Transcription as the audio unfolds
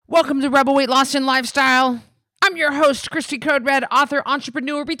Welcome to Rebel Weight Loss and Lifestyle. I'm your host, Christy Code Red, author,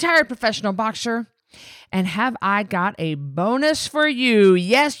 entrepreneur, retired professional boxer. And have I got a bonus for you?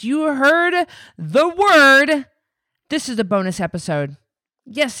 Yes, you heard the word. This is a bonus episode.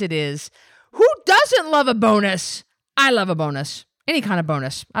 Yes, it is. Who doesn't love a bonus? I love a bonus. Any kind of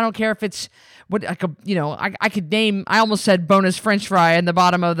bonus. I don't care if it's what I could name. I almost said bonus French fry in the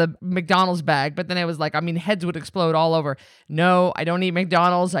bottom of the McDonald's bag, but then it was like, heads would explode all over. No, I don't eat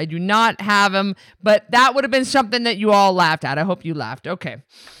McDonald's. I do not have them, but that would have been something that you all laughed at. I hope you laughed. Okay.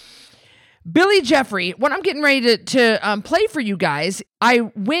 Billy Jeffrey, what I'm getting ready to play for you guys,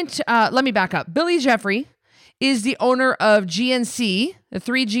 let me back up. Billy Jeffrey is the owner of GNC, the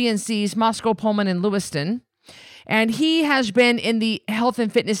 3 GNCs, Moscow, Pullman, and Lewiston. And he has been in the health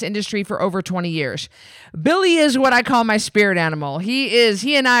and fitness industry for over 20 years. Billy is what I call my spirit animal.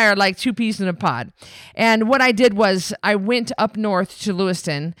 He and I are like two peas in a pod. And what I did was I went up north to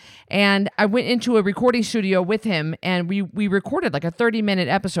Lewiston and I went into a recording studio with him and we recorded like a 30-minute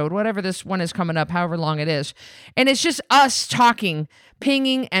episode, whatever this one is coming up, however long it is. And it's just us talking,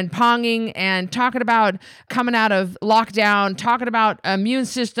 pinging and ponging and talking about coming out of lockdown, talking about immune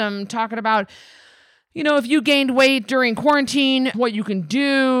system, talking about if you gained weight during quarantine, what you can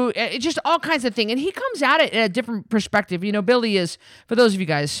do, just all kinds of things. And he comes at it in a different perspective. Billy is, for those of you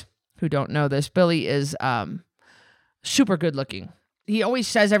guys who don't know this, Billy is super good looking. He always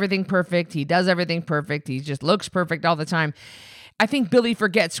says everything perfect. He does everything perfect. He just looks perfect all the time. I think Billy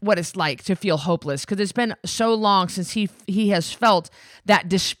forgets what it's like to feel hopeless because it's been so long since he has felt that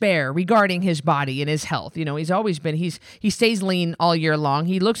despair regarding his body and his health. He's always been, he stays lean all year long.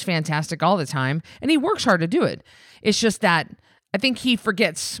 He looks fantastic all the time and he works hard to do it. It's just that I think he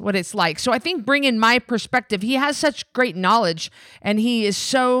forgets what it's like. So I think bringing my perspective, he has such great knowledge and he is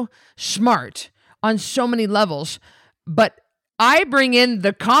so smart on so many levels, but I bring in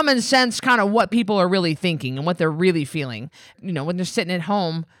the common sense kind of what people are really thinking and what they're really feeling. When they're sitting at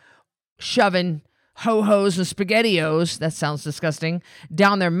home shoving ho-hos and SpaghettiOs, that sounds disgusting,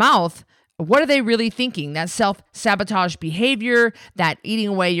 down their mouth, what are they really thinking? That self-sabotage behavior, that eating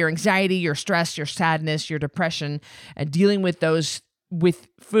away your anxiety, your stress, your sadness, your depression, and dealing with those with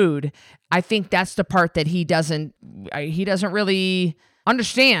food. I think that's the part that he doesn't really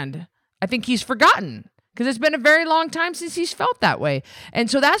understand. I think he's forgotten. Because it's been a very long time since he's felt that way.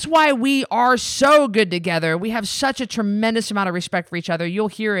 And so that's why we are so good together. We have such a tremendous amount of respect for each other. You'll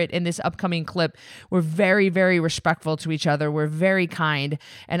hear it in this upcoming clip. We're very, very respectful to each other. We're very kind.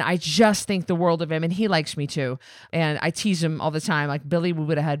 And I just think the world of him. And he likes me too. And I tease him all the time. Like, Billy, we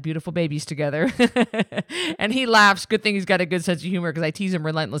would have had beautiful babies together. And he laughs. Good thing he's got a good sense of humor because I tease him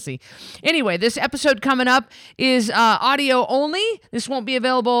relentlessly. Anyway, this episode coming up is audio only. This won't be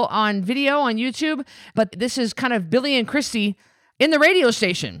available on video on YouTube. But this is kind of Billy and Christy in the radio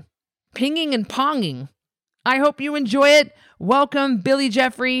station, pinging and ponging. I hope you enjoy it. Welcome, Billy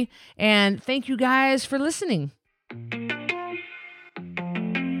Jeffrey, and thank you guys for listening.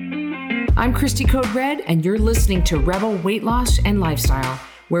 I'm Christy Code Red, and you're listening to Rebel Weight Loss and Lifestyle,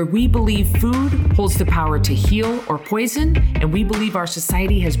 where we believe food holds the power to heal or poison, and we believe our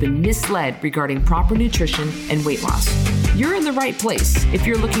society has been misled regarding proper nutrition and weight loss. You're in the right place if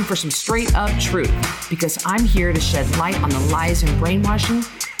you're looking for some straight up truth, because I'm here to shed light on the lies and brainwashing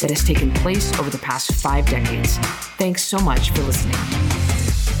that has taken place over the past 5 decades. Thanks so much for listening.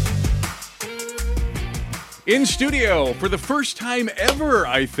 In studio for the first time ever,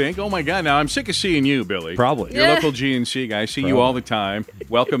 I think. Oh my God, now I'm sick of seeing you, Billy. Probably. Your local GNC guy. I see you all the time.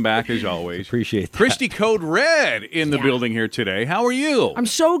 Welcome back as always. Appreciate that. Christy Code Red in the building here today. How are you? I'm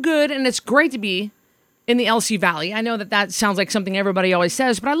so good, and it's great to be in the LC Valley. I know that sounds like something everybody always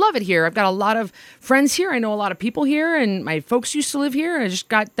says, but I love it here. I've got a lot of friends here. I know a lot of people here, and my folks used to live here. I just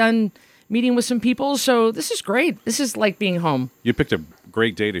got done meeting with some people, so this is great. This is like being home. You picked a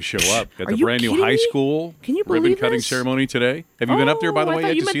great day to show up. Got Are the you brand new kidding high me? school Can you believe ribbon cutting this? ceremony today. Have you been up there, by the way, I thought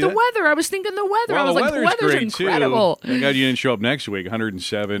yet you to meant see the that? weather. I was thinking the weather. Well, I was the like, the weather's weather's great incredible. too. Thank God you didn't show up next week.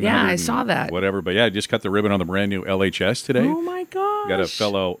 107. Yeah, I saw that. Whatever. But yeah, just cut the ribbon on the brand new LHS today. Oh my gosh. Got a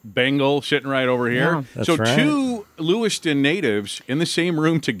fellow Bengal sitting right over here. Yeah. That's so right. 2 Lewiston natives in the same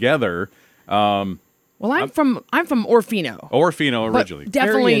room together. Well, I'm from Orfino. Orfino originally. But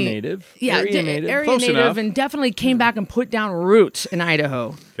definitely Area native. Yeah, Area native. area Close native, enough. and definitely came back and put down roots in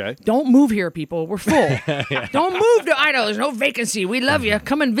Idaho. Okay. Don't move here, people. We're full. Don't move to Idaho. There's no vacancy. We love you.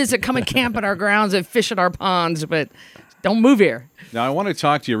 Come and visit. Come and camp at our grounds and fish at our ponds, but don't move here. Now, I want to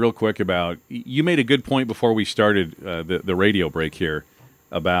talk to you real quick about, you made a good point before we started the radio break here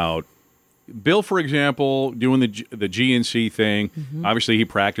about Bill, for example, doing the GNC thing. Obviously, he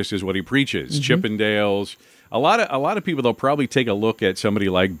practices what he preaches. Chippendales, a lot of people, they'll probably take a look at somebody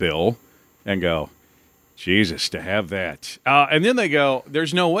like Bill and go, Jesus, to have that. And then they go,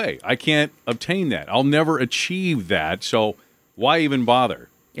 there's no way. I can't obtain that. I'll never achieve that. So why even bother?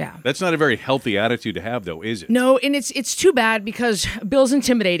 Yeah. That's not a very healthy attitude to have, though, is it? No, and it's too bad because Bill's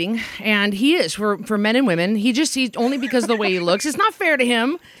intimidating, and he is for men and women. He's only because of the way he looks. It's not fair to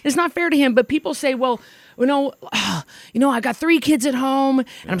him. It's not fair to him. But people say, well, I got 3 kids at home, and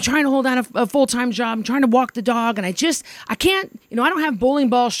I'm trying to hold down a full-time job. I'm trying to walk the dog, and I can't, I don't have bowling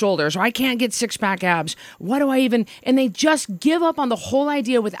ball shoulders, or I can't get 6-pack abs. What do I even, and they just give up on the whole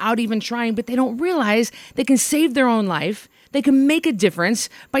idea without even trying, but they don't realize they can save their own life. They can make a difference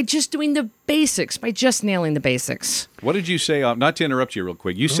by just doing the basics, by just nailing the basics. What did you say? Not to interrupt you real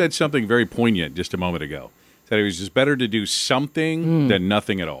quick. You said something very poignant just a moment ago. That it was just better to do something than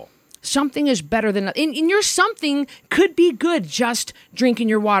nothing at all. Something is better than nothing. And your something could be good. Just drinking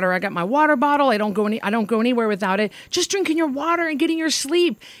your water. I got my water bottle. I don't go anywhere without it. Just drinking your water and getting your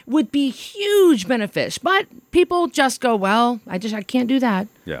sleep would be huge benefits. But people just go, well, I can't do that.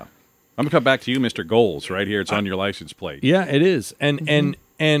 Yeah. I'm gonna come back to you, Mr. Goals, right here. It's on your license plate. Yeah, it is.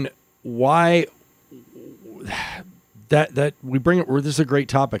 And why that we bring it. This is a great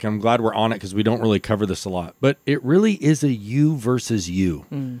topic. I'm glad we're on it because we don't really cover this a lot. But it really is a you versus you.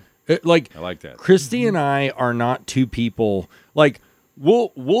 I like that. Christy and I are not two people. Like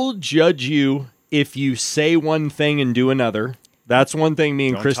we'll judge you if you say one thing and do another. That's one thing me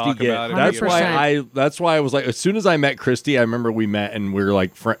and Don't Christy talk get. about it. That's why I was like, as soon as I met Christy, I remember we met and we were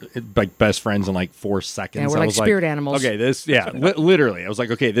like best friends in like 4 seconds. Yeah, we're I like was spirit animals. Okay, literally, I was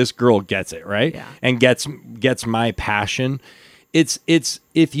like, okay, this girl gets it, right? Yeah. And gets my passion. It's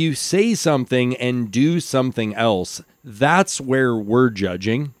if you say something and do something else, that's where we're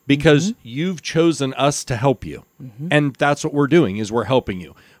judging because you've chosen us to help you, and that's what we're doing is we're helping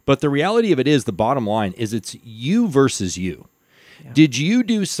you. But the reality of it is, the bottom line is, it's you versus you. Yeah. Did you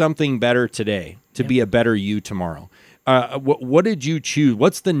do something better today to be a better you tomorrow? What did you choose?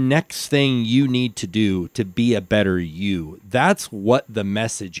 What's the next thing you need to do to be a better you? That's what the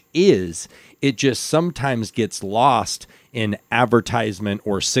message is. It just sometimes gets lost in advertisement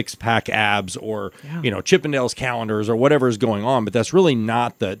or 6-pack abs or, Chippendales calendars or whatever is going on. But that's really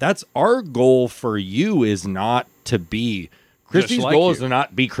not that's our goal for you is not to be, Christy's goal is to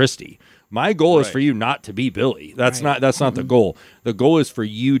not be Christy. My goal is for you not to be Billy. That's not the goal. The goal is for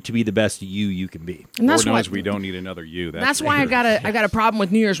you to be the best you can be. And that's Lord knows we don't need another you. That's why I got a problem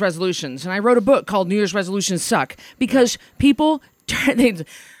with New Year's resolutions, and I wrote a book called New Year's Resolutions Suck because people I'm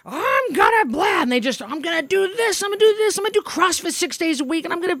gonna do this. I'm gonna do this. I'm gonna do CrossFit 6 days a week,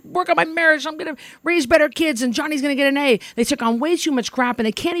 and I'm gonna work on my marriage. I'm gonna raise better kids, and Johnny's gonna get an A. They took on way too much crap, and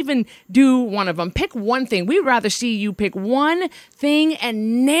they can't even do one of them. Pick one thing. We'd rather see you pick one thing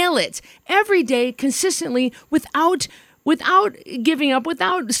and nail it every day, consistently, without giving up,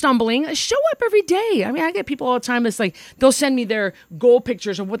 without stumbling. Show up every day. I mean, I get people all the time. It's like they'll send me their goal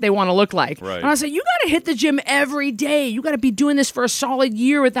pictures of what they want to look like. Right. And I say, you got to hit the gym every day. You got to be doing this for a solid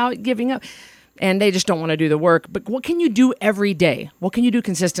year without giving up. And they just don't want to do the work. But what can you do every day? What can you do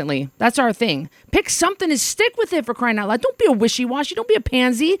consistently? That's our thing. Pick something and stick with it, for crying out loud. Don't be a wishy-washy. Don't be a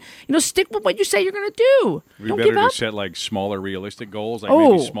pansy. Stick with what you say you're going to do. Don't give up. To set like smaller, realistic goals, like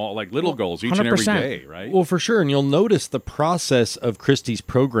maybe small, like little goals each 100%. And every day, right? Well, for sure. And you'll notice the process of Christy's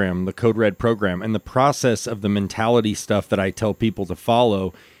program, the Code Red program, and the process of the mentality stuff that I tell people to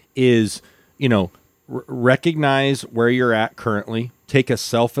follow is, recognize where you're at currently. Take a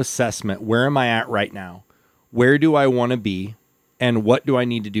self-assessment. Where am I at right now? Where do I want to be? And what do I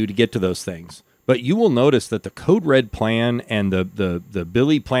need to do to get to those things? But you will notice that the Code Red plan and the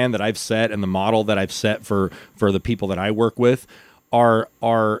Billy plan that I've set and the model that I've set for the people that I work with are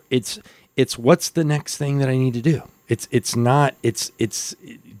it's what's the next thing that I need to do. It's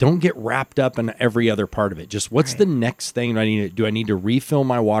don't get wrapped up in every other part of it. Just what's the next thing I need to do? I need to refill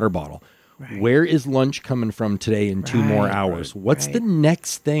my water bottle. Right. Where is lunch coming from today in 2 more hours? What's the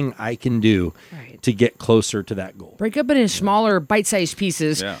next thing I can do to get closer to that goal? Break up it in smaller, bite-sized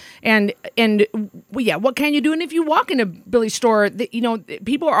pieces. Yeah. And what can you do? And if you walk into Billy's store,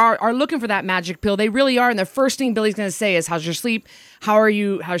 people are looking for that magic pill. They really are. And the first thing Billy's going to say is, how's your sleep?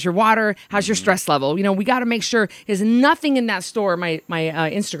 How's your water? How's your stress level? We got to make sure there's nothing in that store. My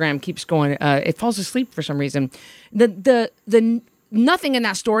Instagram keeps going. It falls asleep for some reason. The nothing in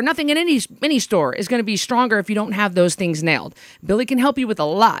that store, nothing in any store is going to be stronger if you don't have those things nailed. Billy can help you with a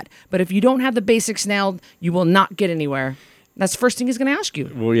lot, but if you don't have the basics nailed, you will not get anywhere. That's the first thing he's going to ask you.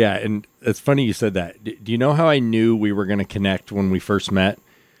 Well, yeah, and it's funny you said that. Do you know how I knew we were going to connect when we first met?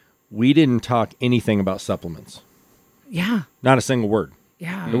 We didn't talk anything about supplements. Yeah. Not a single word.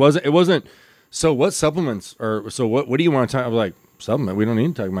 Yeah. It wasn't so what supplements what do you want to talk? I was like, supplement, we don't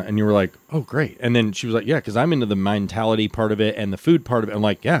need to talk about. And you were like, oh, great. And then she was like, yeah, because I'm into the mentality part of it and the food part of it. I'm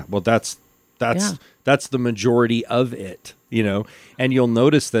like, yeah, well, that's the majority of it, and you'll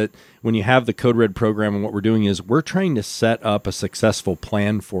notice that when you have the Code Red program, and what we're doing is we're trying to set up a successful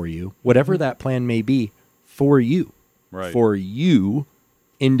plan for you, whatever that plan may be, for you, for you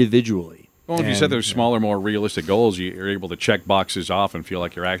individually. Well, if you set those smaller, more realistic goals, you're able to check boxes off and feel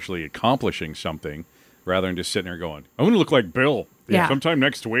like you're actually accomplishing something rather than just sitting there going, I want to look like Bill sometime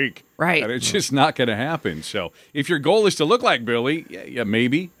next week. Right. And it's just not going to happen. So if your goal is to look like Billy,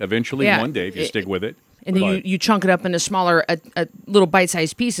 maybe eventually one day if you stick with it. And then you chunk it up into smaller, little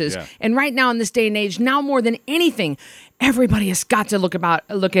bite-sized pieces. Yeah. And right now in this day and age, now more than anything, everybody has got to look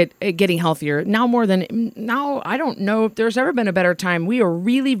at getting healthier. Now I don't know if there's ever been a better time. We are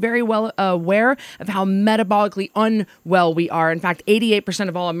really very well aware of how metabolically unwell we are. In fact, 88%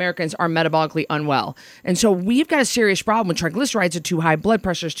 of all Americans are metabolically unwell. And so we've got a serious problem when triglycerides are too high, blood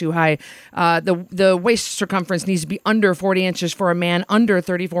pressure is too high. The waist circumference needs to be under 40 inches for a man, under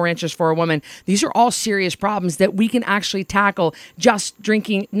 34 inches for a woman. These are all serious problems that we can actually tackle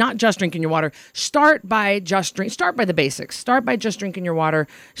not just drinking your water. Start by the basics. Start by just drinking your water.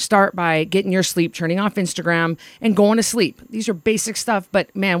 Start by getting your sleep, turning off Instagram, and going to sleep. These are basic stuff,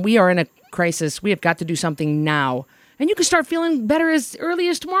 but man, we are in a crisis. We have got to do something now. And you can start feeling better as early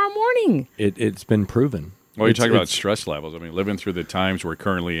as tomorrow morning. It's been proven. Well, you talk about stress levels. I mean, living through the times we're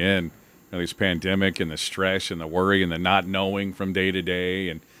currently in, this pandemic and the stress and the worry and the not knowing from day to day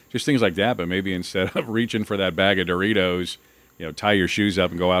and just things like that. But maybe instead of reaching for that bag of Doritos, tie your shoes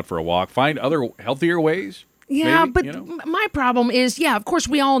up and go out for a walk. Find other healthier ways. Yeah, maybe, but my problem is, of course,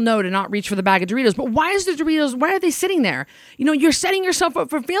 we all know to not reach for the bag of Doritos, but why are they sitting there? You're setting yourself up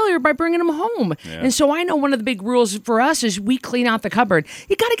for failure by bringing them home. Yeah. And so I know one of the big rules for us is we clean out the cupboard.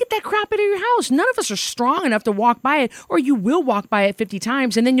 You got to get that crap out of your house. None of us are strong enough to walk by it, or you will walk by it 50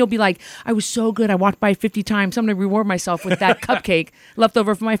 times, and then you'll be like, I was so good, I walked by 50 times. I'm going to reward myself with that cupcake left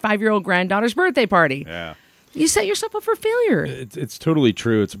over from my 5-year-old granddaughter's birthday party. Yeah. You set yourself up for failure. It's totally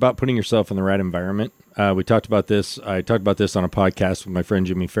true. It's about putting yourself in the right environment. We talked about this. I talked about this on a podcast with my friend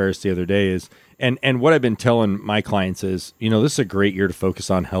Jimmy Ferris the other day. And what I've been telling my clients is, this is a great year to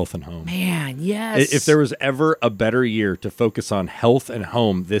focus on health and home. Man, yes. If there was ever a better year to focus on health and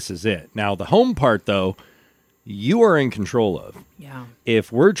home, this is it. Now, the home part, though, you are in control of. Yeah.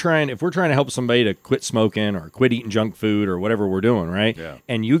 If we're trying to help somebody to quit smoking or quit eating junk food or whatever we're doing, right? Yeah.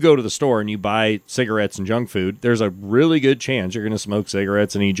 And you go to the store and you buy cigarettes and junk food, there's a really good chance you're going to smoke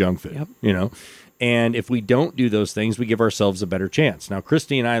cigarettes and eat junk food. Yep. And if we don't do those things, we give ourselves a better chance. Now,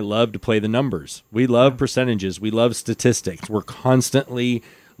 Christy and I love to play the numbers. We love percentages. We love statistics. We're constantly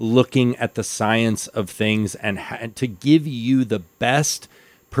looking at the science of things and to give you the best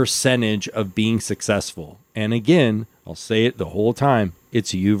percentage of being successful. And again, I'll say it the whole time,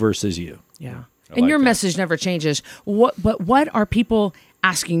 it's you versus you. Yeah. And your message never changes. But what are people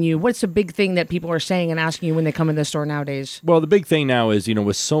asking you? What's the big thing that people are saying and asking you when they come in the store nowadays? Well, the big thing now is,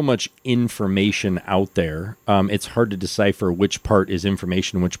 with so much information out there, it's hard to decipher which part is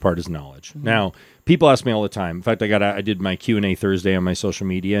information, which part is knowledge. Mm-hmm. Now, people ask me all the time. In fact, I did my Q&A Thursday on my social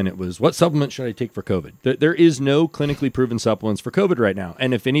media, and it was, what supplement should I take for COVID? There is no clinically proven supplements for COVID right now.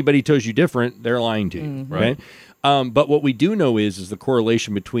 And if anybody tells you different, they're lying to you. Mm-hmm. Right? But what we do know is the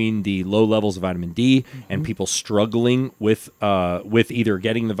correlation between the low levels of vitamin D and people struggling with either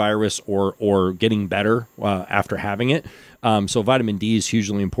getting the virus or getting better after having it. So vitamin D is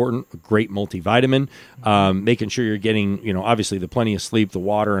hugely important, a great multivitamin, making sure you're getting, obviously the plenty of sleep, the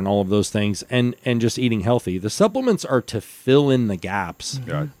water and all of those things, and just eating healthy. The supplements are to fill in the gaps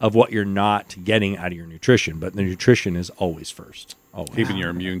of what you're not getting out of your nutrition, but the nutrition is always first. Keeping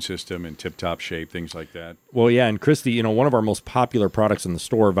your immune system in tip-top shape, things like that. Well, yeah, and Christy, one of our most popular products in the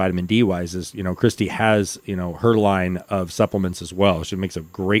store, vitamin D-wise, is, Christy has, her line of supplements as well. She makes a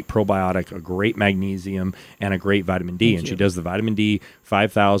great probiotic, a great magnesium, and a great vitamin D. She does the vitamin D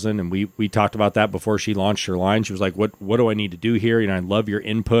 5,000, and we talked about that before she launched her line. She was like, what do I need to do here? I love your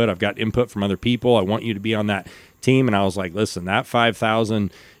input. I've got input from other people. I want you to be on that team. And I was like, listen, that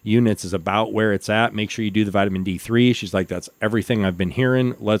 5,000 units is about where it's at. Make sure you do the vitamin D3. She's like, that's everything I've been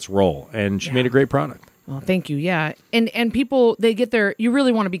hearing. Let's roll. And she made a great product. Well, thank you. Yeah. And people, they get their, you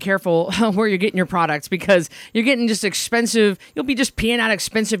really want to be careful where you're getting your products because you're getting just expensive. You'll be just peeing out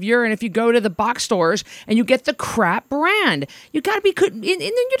expensive urine if you go to the box stores and you get the crap brand. You got to be good. And then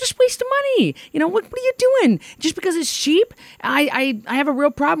you're just wasting money. What are you doing? Just because it's cheap? I have a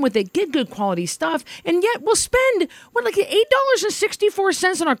real problem with it. Get good quality stuff. And yet we'll spend, like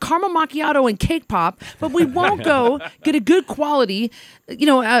 $8.64 on our caramel macchiato and cake pop, but we won't go get a good quality,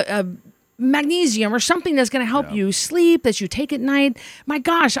 magnesium or something that's going to help you sleep, that you take at night. My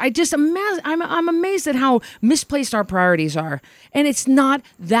gosh, I'm amazed at how misplaced our priorities are. And it's not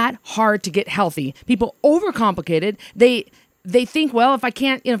that hard to get healthy. People overcomplicate it. They think, well, if I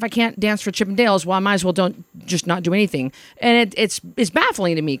can't dance for Chippendales, well, I might as well just not do anything. And it's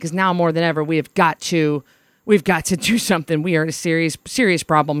baffling to me, because now more than ever we've got to do something. We are in a serious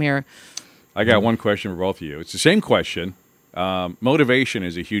problem here. I got one question for both of you. It's the same question. Motivation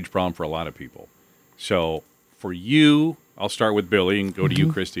is a huge problem for a lot of people. So for you, I'll start with Billy and go to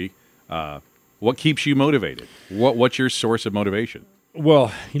you, Christy. What keeps you motivated? What's your source of motivation?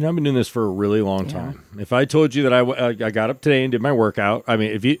 Well, I've been doing this for a really long time. If I told you that I got up today and did my workout, I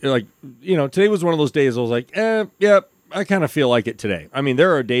mean, if you today was one of those days I was like, I kind of feel like it today. I mean,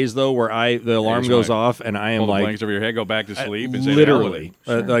 there are days though where the alarm goes off and I am pull the like, blankets over your head, go back to sleep. And literally,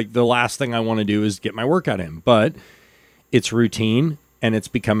 say, like the last thing I want to do is get my workout in, but it's routine and it's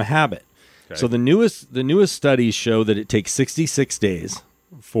become a habit. Okay. So the newest studies show that it takes 66 days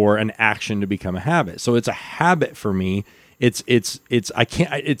for an action to become a habit. So it's a habit for me. It's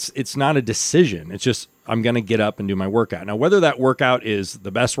not a decision. It's just, I'm going to get up and do my workout. Now, whether that workout is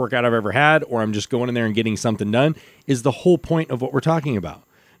the best workout I've ever had, or I'm just going in there and getting something done, is the whole point of what we're talking about.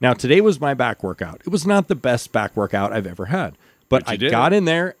 Now, today was my back workout. It was not the best back workout I've ever had, but I got in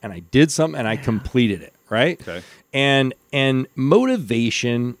there and I did something and I completed it. Right. Okay. And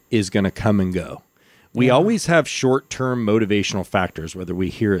motivation is going to come and go. We always have short-term motivational factors, whether we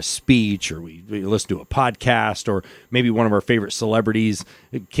hear a speech or we listen to a podcast, or maybe one of our favorite celebrities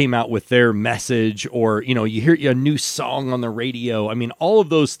came out with their message, or, you hear a new song on the radio. I mean, all of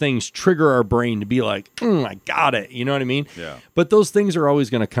those things trigger our brain to be like, I got it. You know what I mean? Yeah. But those things are always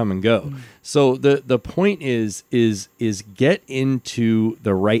going to come and go. So the point is get into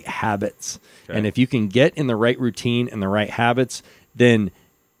the right habits. Okay. And if you can get in the right routine and the right habits, then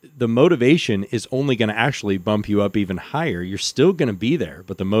the motivation is only going to actually bump you up even higher. You're still going to be there,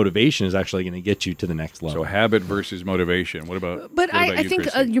 but the motivation is actually going to get you to the next level. So habit versus motivation. What about? But I think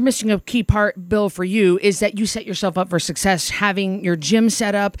you're missing a key part, Bill, for you, is that you set yourself up for success, having your gym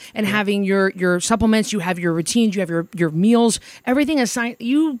set up and having your supplements. You have your routines, you have your meals, everything assigned.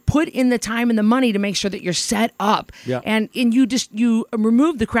 You put in the time and the money to make sure that you're set up. Yeah. And you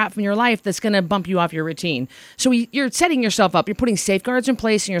remove the crap from your life that's going to bump you off your routine. So you're setting yourself up. You're putting safeguards in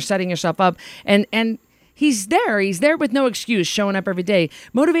place, and you're setting yourself up, and he's there with no excuse, showing up every day.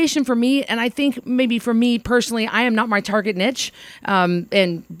 Motivation for me, and I think maybe for me personally, I am not my target niche,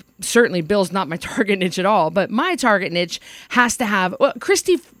 and certainly Bill's not my target niche at all, but my target niche has to have,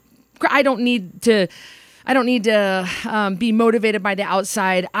 Christy, I don't need to be motivated by the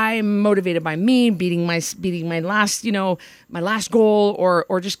outside. I'm motivated by me beating my last, my last goal,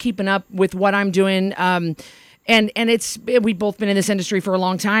 or just keeping up with what I'm doing. And we've both been in this industry for a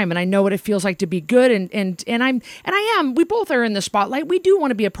long time, and I know what it feels like to be good. We both are in the spotlight. We do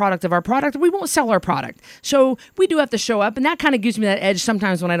want to be a product of our product. We won't sell our product. So we do have to show up, and that kind of gives me that edge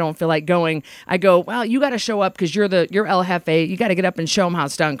sometimes when I don't feel like going. I go, well, you got to show up because you're El Jefe. You got to get up and show them how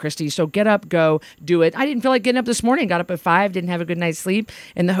it's done, Christy. So get up, go, do it. I didn't feel like getting up this morning. Got up at 5, didn't have a good night's sleep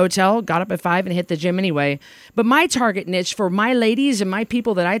in the hotel, got up at 5 and hit the gym anyway. But my target niche for my ladies and my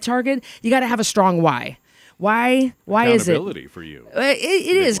people that I target, you got to have a strong why. Why is it? Accountability for you.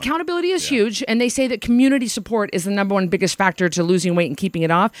 It is. Accountability is huge. And they say that community support is the number one biggest factor to losing weight and keeping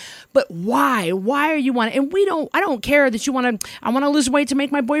it off. But why? Why are you want? And I don't care that you want to. I want to lose weight to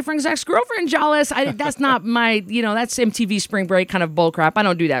make my boyfriend's ex-girlfriend jealous. That's not my. That's MTV Spring Break kind of bullcrap. I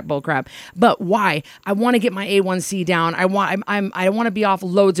don't do that bullcrap. But why? I want to get my A1C down. I want to be off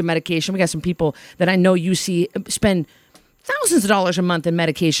loads of medication. We got some people that I know you see spend thousands of dollars a month in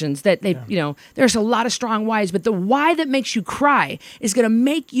medications that there's a lot of strong whys, but the why that makes you cry is going to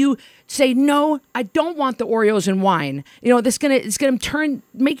make you say, no, I don't want the Oreos and wine. It's going to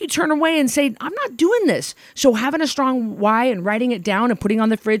make you turn away and say, I'm not doing this. So having a strong why and writing it down and putting on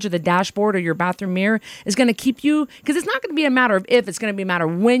the fridge or the dashboard or your bathroom mirror is going to keep you, because it's not going to be a matter of if, it's going to be a matter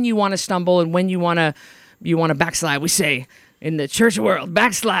of when you want to stumble and when you want to backslide, we say. In the church world,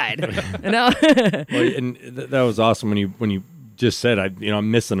 backslide. Well, and that was awesome when you just said I'm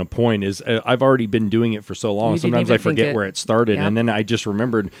missing a point. Is I've already been doing it for so long. Sometimes I forget where it started, and then I just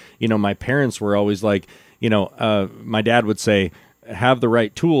remembered. My parents were always like, my dad would say, have the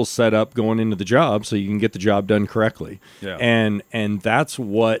right tools set up going into the job so you can get the job done correctly. Yeah. And that's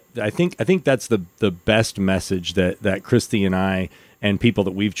what I think that's the best message that Christy and I and people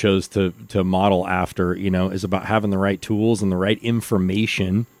that we've chose to model after, is about having the right tools and the right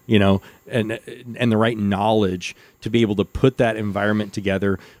information, and the right knowledge to be able to put that environment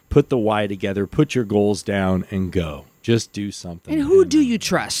together, put the why together, put your goals down and go. Just do something. And who do you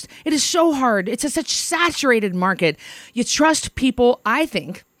trust? It is so hard. It's such saturated market. You trust people, I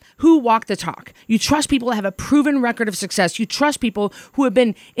think, who walk the talk. You trust people that have a proven record of success. You trust people who have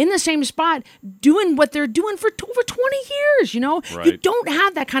been in the same spot doing what they're doing for over 20 years, you know? Right. You don't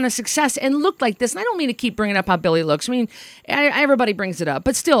have that kind of success and look like this. And I don't mean to keep bringing up how Billy looks. I mean, everybody brings it up.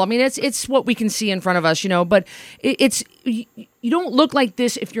 But still, I mean, it's what we can see in front of us, you know? But it's... You don't look like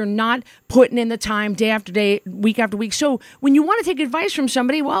this if you're not putting in the time day after day, week after week. So when you want to take advice from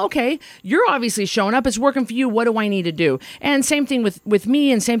somebody, well, okay, you're obviously showing up. It's working for you. What do I need to do? And same thing with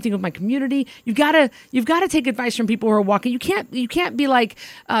me, and same thing with my community. You've got to take advice from people who are walking. You can't be like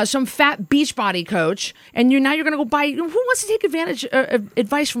some fat Beachbody coach, and you're going to go buy. Who wants to take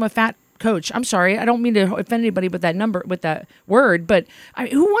advice from a fat coach? I'm sorry, I don't mean to offend anybody with that word, but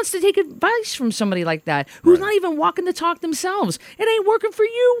who wants to take advice from somebody like that who's not even walking the talk themselves? It ain't working for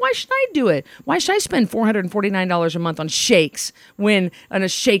you. Why should I do it? Why should I spend $449 a month on shakes on a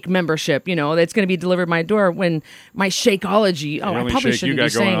shake membership? You know, that's going to be delivered my door when my Shakeology. Oh, I probably shouldn't be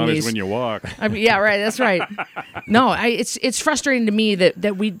saying these. When you walk. I mean, yeah, right. That's right. No, it's frustrating to me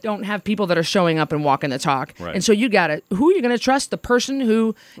that we don't have people that are showing up and walking the talk. Right. And so who are you going to trust? The person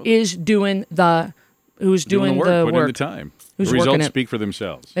who is doing the work, putting in the time. Who's the results working it. speak for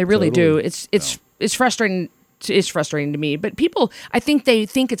themselves. They really do. It's frustrating. It's frustrating to me. But people, I think they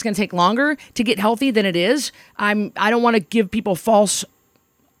think it's going to take longer to get healthy than it is. I don't want to give people false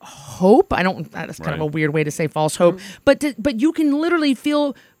hope. That's kind of a weird way to say false hope. But you can literally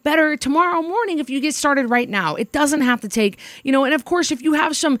feel better tomorrow morning if you get started right now. It doesn't have to take, and of course, if you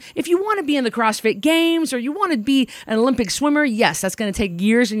want to be in the CrossFit Games or you want to be an Olympic swimmer, yes, that's going to take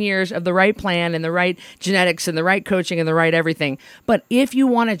years and years of the right plan and the right genetics and the right coaching and the right everything. But if you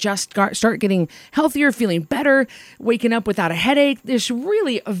want to just start getting healthier, feeling better, waking up without a headache, there's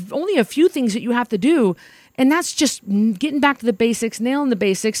really only a few things that you have to do. And that's just getting back to the basics, nailing the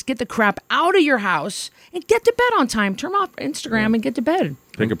basics, get the crap out of your house, and get to bed on time. Turn off Instagram and get to bed.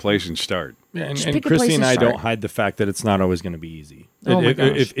 Pick a place and start. Yeah, and Christy and I don't hide the fact that it's not always going to be easy. Oh my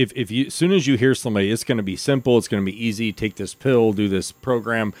gosh. If you, as soon as you hear somebody, it's going to be simple, it's going to be easy, take this pill, do this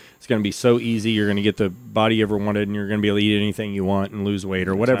program, it's going to be so easy, you're going to get the body you ever wanted, and you're going to be able to eat anything you want and lose weight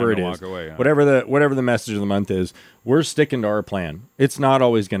or whatever it is. Walk away, huh? Whatever the message of the month is, we're sticking to our plan. It's not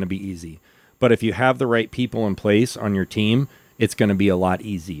always going to be easy. But if you have the right people in place on your team, it's going to be a lot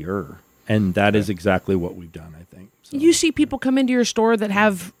easier. And that is exactly what we've done, I think. So. You see people come into your store that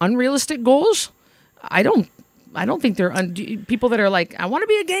have unrealistic goals? I don't think they're people that are like, I want to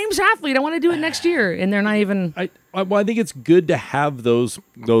be a games athlete. I want to do it next year. And they're not even. I think it's good to have those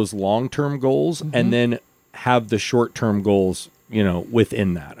long-term goals and then have the short-term goals,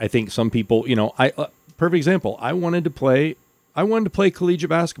 within that. I think some people, perfect example, I wanted to play collegiate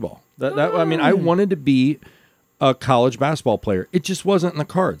basketball. I wanted to be a college basketball player. It just wasn't in the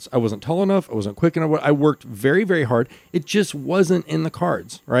cards. I wasn't tall enough. I wasn't quick enough. I worked very, very hard. It just wasn't in the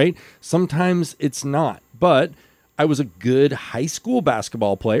cards, right? Sometimes it's not. But I was a good high school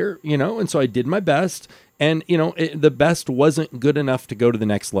basketball player, and so I did my best. And, the best wasn't good enough to go to the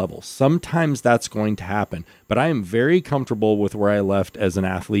next level. Sometimes that's going to happen. But I am very comfortable with where I left as an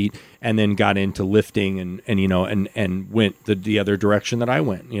athlete and then got into lifting and went the other direction that I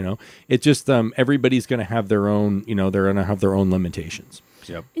went. It's just everybody's going to have their own, they're going to have their own limitations.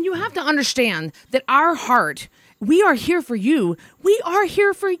 Yep. And you have to understand that our heart, we are here for you. We are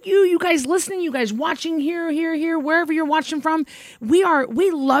here for you. You guys listening, you guys watching here, wherever you're watching from. We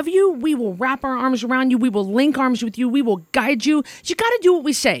love you. We will wrap our arms around you. We will link arms with you. We will guide you. You got to do what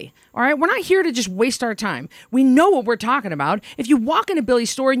we say. All right, we're not here to just waste our time. We know what we're talking about. If you walk into Billy's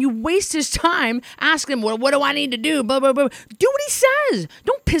store and you waste his time, ask him, well, what do I need to do? Blah, blah, blah. Do what he says.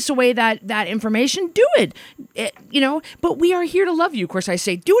 Don't piss away that information. Do it. But we are here to love you. Of course, I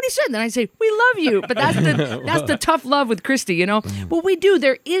say, do what he said. Then I say, we love you. But that's the tough love with Christy, But we do.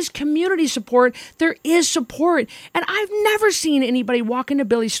 There is community support. There is support. And I've never seen anybody walk into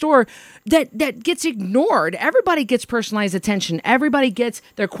Billy's store that gets ignored. Everybody gets personalized attention. Everybody gets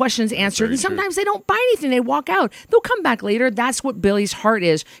their questions answered. And sometimes they don't buy anything. They walk out. They'll come back later. That's what Billy's heart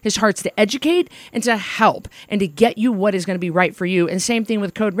is. His heart's to educate and to help and to get you what is going to be right for you. And same thing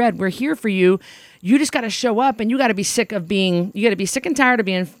with Code Red. We're here for you. You just got to show up, and you got to be sick and tired of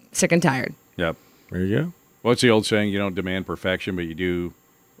being sick and tired. Yep. There you go. What's the old saying? You don't demand perfection, but you do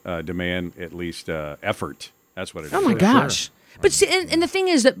demand at least effort. That's what it is. Oh, my gosh. Sure. But see, and the thing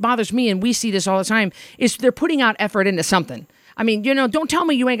is that bothers me, and we see this all the time, is they're putting out effort into something. I mean, don't tell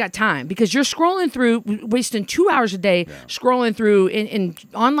me you ain't got time, because you're scrolling through, wasting 2 hours a day, scrolling through in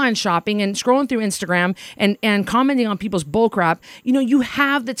online shopping and scrolling through Instagram and commenting on people's bull crap. You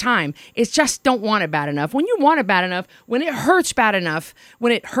have the time. It's just don't want it bad enough. When you want it bad enough, when it hurts bad enough,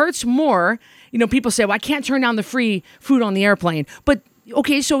 when it hurts more, people say, well, I can't turn down the free food on the airplane. But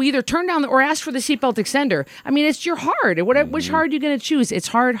okay, so either turn down or ask for the seatbelt extender. I mean, it's your hard. Which hard are you going to choose? It's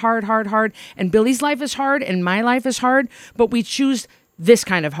hard. And Billy's life is hard and my life is hard, but we choose this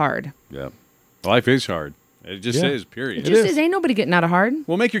kind of hard. Yeah. Life is hard. It just is, period. It just is. Ain't nobody getting out of hard.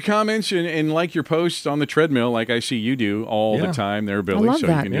 Well, make your comments and like your posts on the treadmill like I see you do all the time there, Billy. I love so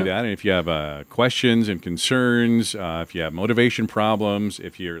that. you can do that. And if you have questions and concerns, if you have motivation problems,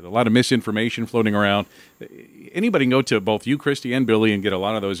 if you're a lot of misinformation floating around, anybody can go to both you, Christy, and Billy and get a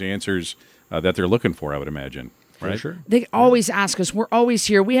lot of those answers that they're looking for, I would imagine. Right? Sure. They always ask us. We're always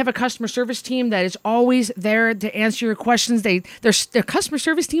here. We have a customer service team that is always there to answer your questions. Their customer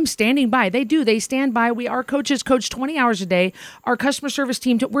service team standing by. They stand by. Our coaches coach 20 hours a day. Our customer service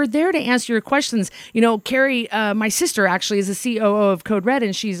team, we're there to answer your questions. Carrie, my sister, actually is the COO of Code Red,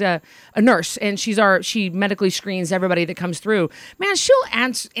 and she's a nurse, and she medically screens everybody that comes through. Man, she'll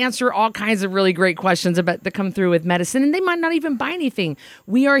answer all kinds of really great questions that come through with medicine, and they might not even buy anything.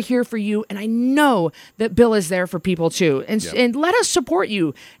 We are here for you, and I know that Bill is there for people too, and let us support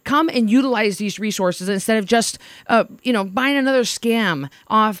you. Come and utilize these resources instead of just buying another scam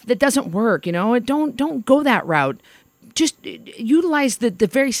off that doesn't work. Don't go that route. Just utilize the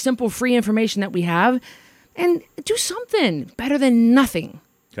very simple free information that we have and do something better than nothing.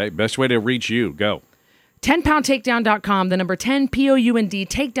 Okay, best way to reach you, go. 10poundtakedown.com, the number 10 POUND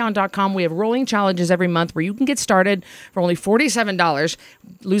takedown.com. We have rolling challenges every month where you can get started for only $47,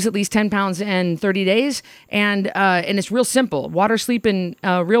 lose at least 10 pounds in 30 days, and it's real simple. Water, sleep, and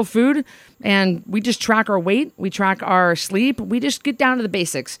real food, and we just track our weight, we track our sleep, we just get down to the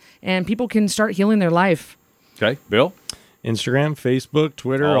basics, and people can start healing their life. Okay, Bill? Instagram, Facebook,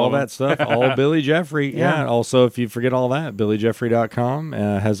 Twitter, all that stuff, all Billy Jeffrey. Yeah. Also, if you forget all that, BillyJeffrey.com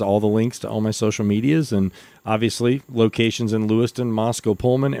has all the links to all my social medias and obviously locations in Lewiston, Moscow,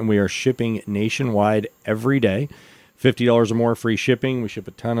 Pullman, and we are shipping nationwide every day. $50 or more free shipping. We ship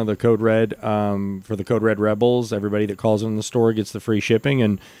a ton of the Code Red for the Code Red Rebels. Everybody that calls in the store gets the free shipping,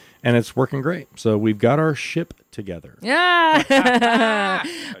 and it's working great. So we've got our ship together. Yeah.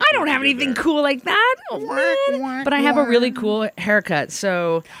 I don't have anything cool like that. But I have a really cool haircut.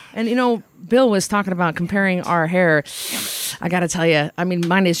 So, and Bill was talking about comparing our hair. I got to tell you, I mean,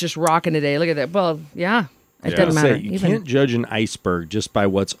 mine is just rocking today. Look at that. Well, yeah. It doesn't matter. You can't judge an iceberg just by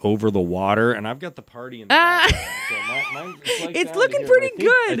what's over the water. And I've got the party in the background, so mine's like it's looking pretty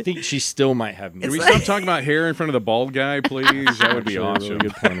good. I think she still might have me. Can we stop talking about hair in front of the bald guy, please? That would be awesome. Really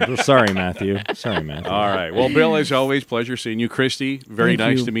good point. Sorry, Matthew. All right. Well, Bill, as always, pleasure seeing you. Christy, very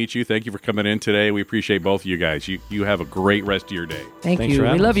nice to meet you. Thank you for coming in today. We appreciate both of you guys. You have a great rest of your day. Thanks you.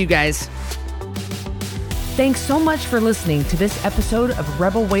 We love you guys. Thanks so much for listening to this episode of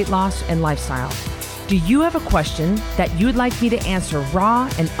Rebel Weight Loss and Lifestyle. Do you have a question that you'd like me to answer raw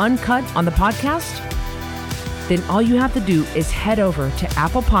and uncut on the podcast? Then all you have to do is head over to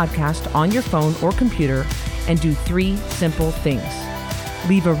Apple Podcast on your phone or computer and do 3 simple things.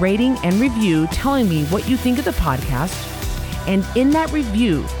 Leave a rating and review telling me what you think of the podcast, and in that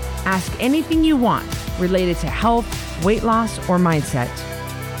review, ask anything you want related to health, weight loss, or mindset.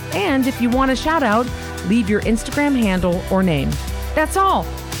 And if you want a shout out, leave your Instagram handle or name. That's all.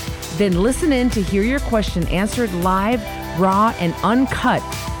 Then listen in to hear your question answered live, raw, and uncut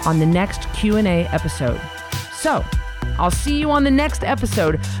on the next Q&A episode. So, I'll see you on the next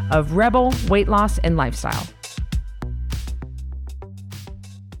episode of Rebel Weight Loss and Lifestyle.